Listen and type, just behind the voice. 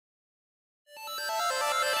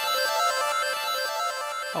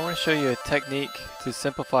I want to show you a technique to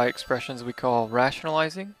simplify expressions we call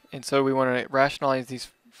rationalizing. And so we want to rationalize these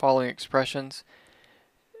following expressions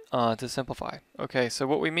to simplify. Okay, so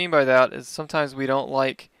what we mean by that is sometimes we don't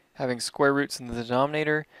like having square roots in the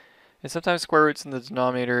denominator, and sometimes square roots in the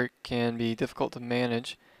denominator can be difficult to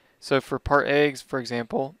manage. So for part A, for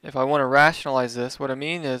example, if I want to rationalize this, what I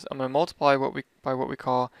mean is I'm going to multiply by what we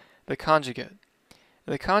call the conjugate.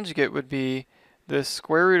 And the conjugate would be the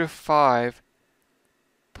square root of 5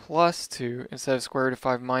 plus 2 instead of square root of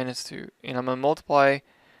 5 minus 2. And I'm going to multiply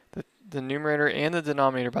the numerator and the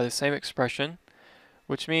denominator by the same expression,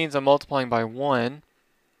 which means I'm multiplying by 1.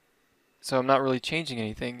 So I'm not really changing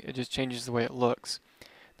anything. It just changes the way it looks.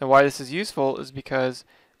 Now why this is useful is because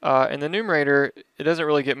in the numerator, it doesn't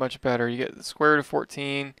really get much better. You get the square root of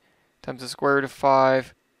 14 times the square root of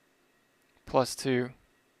 5 plus 2.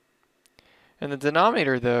 In the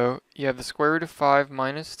denominator, though, you have the square root of 5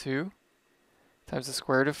 minus 2 times the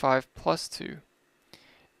square root of 5 plus 2.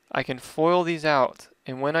 I can FOIL these out,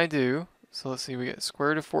 and when I do, so let's see, we get square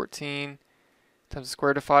root of 14 times the square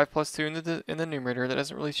root of 5 plus 2 in the numerator. That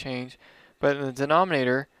doesn't really change. But in the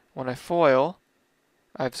denominator, when I FOIL,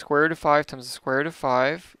 I have square root of 5 times the square root of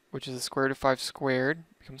 5, which is the square root of 5 squared,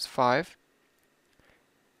 becomes 5.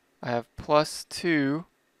 I have plus 2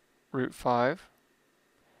 root 5.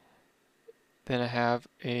 Then I have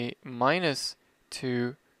a minus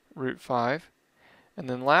 2 root 5. And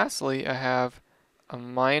then lastly, I have a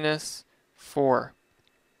minus 4.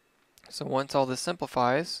 So once all this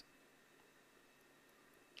simplifies,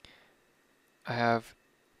 I have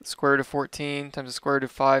the square root of 14 times the square root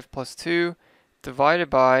of 5 plus 2 divided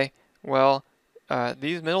by, well,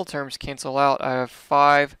 these middle terms cancel out. I have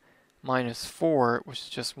 5 minus 4, which is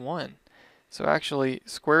just 1. So actually,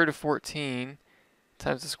 square root of 14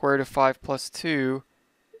 times the square root of 5 plus 2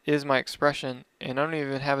 is my expression, and I don't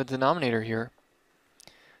even have a denominator here.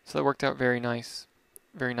 So that worked out very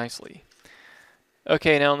nicely.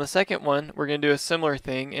 Okay, now in the second one, we're going to do a similar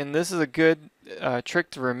thing, and this is a good trick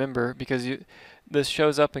to remember because this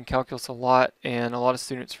shows up in calculus a lot, and a lot of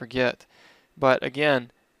students forget. But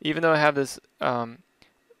again, even though I have this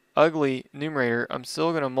ugly numerator, I'm still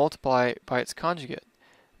going to multiply by its conjugate.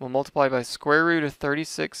 We'll multiply by square root of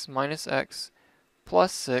 36 minus x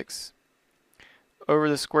plus 6 over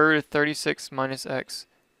the square root of 36 minus x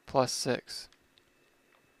plus 6.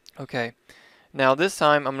 Okay, now this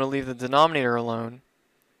time I'm going to leave the denominator alone,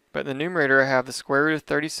 but in the numerator I have the square root of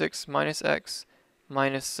 36 minus x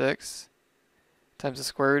minus 6 times the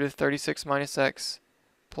square root of 36 minus x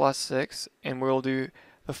plus 6, and we'll do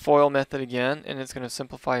the FOIL method again, and it's going to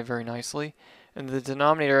simplify very nicely. In the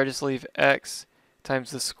denominator I just leave x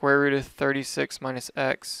times the square root of 36 minus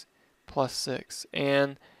x plus 6.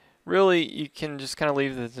 And really, you can just kind of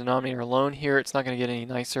leave the denominator alone here. It's not going to get any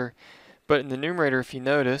nicer. But in the numerator, if you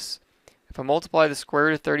notice, if I multiply the square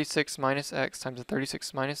root of 36 minus x times the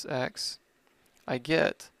 36 minus x, I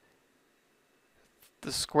get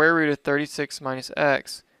the square root of 36 minus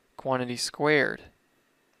x quantity squared.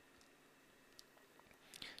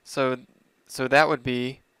 So that would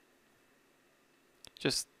be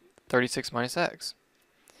just 36 minus x.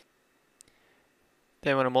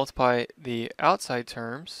 Then when I multiply the outside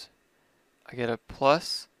terms, I get a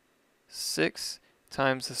plus 6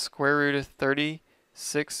 times the square root of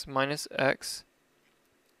 36 minus x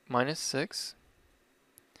minus 6.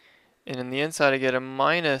 And in the inside I get a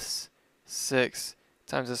minus 6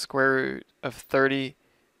 times the square root of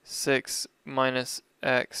 36 minus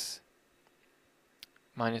x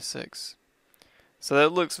minus 6. So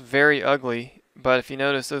that looks very ugly, but if you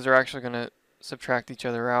notice, those are actually going to subtract each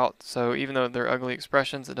other out. So even though they're ugly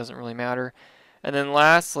expressions, it doesn't really matter. And then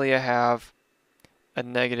lastly, I have a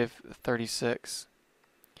negative 36.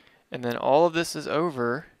 And then all of this is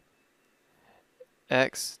over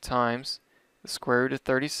x times the square root of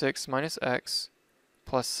 36 minus x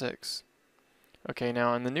plus 6. Okay,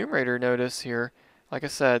 now in the numerator, notice here, like I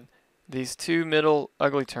said, these two middle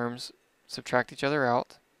ugly terms subtract each other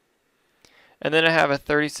out. And then I have a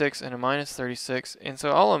 36 and a minus 36, and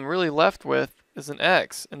so all I'm really left with is an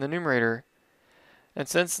x in the numerator. And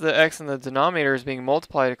since the x in the denominator is being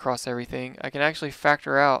multiplied across everything, I can actually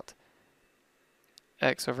factor out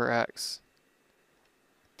x over x.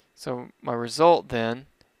 So my result then,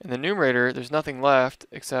 in the numerator, there's nothing left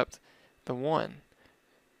except the 1.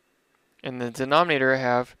 In the denominator, I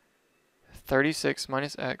have 36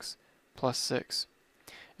 minus x plus 6.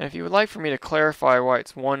 And if you would like for me to clarify why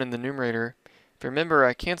it's 1 in the numerator, if you remember,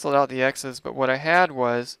 I canceled out the x's, but what I had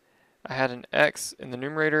was I had an x in the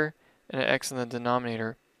numerator and an x in the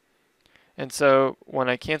denominator. And so when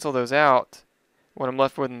I cancel those out, what I'm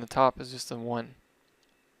left with in the top is just a 1.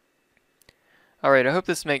 Alright, I hope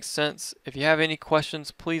this makes sense. If you have any questions,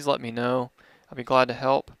 please let me know. I'll be glad to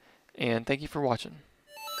help. And thank you for watching.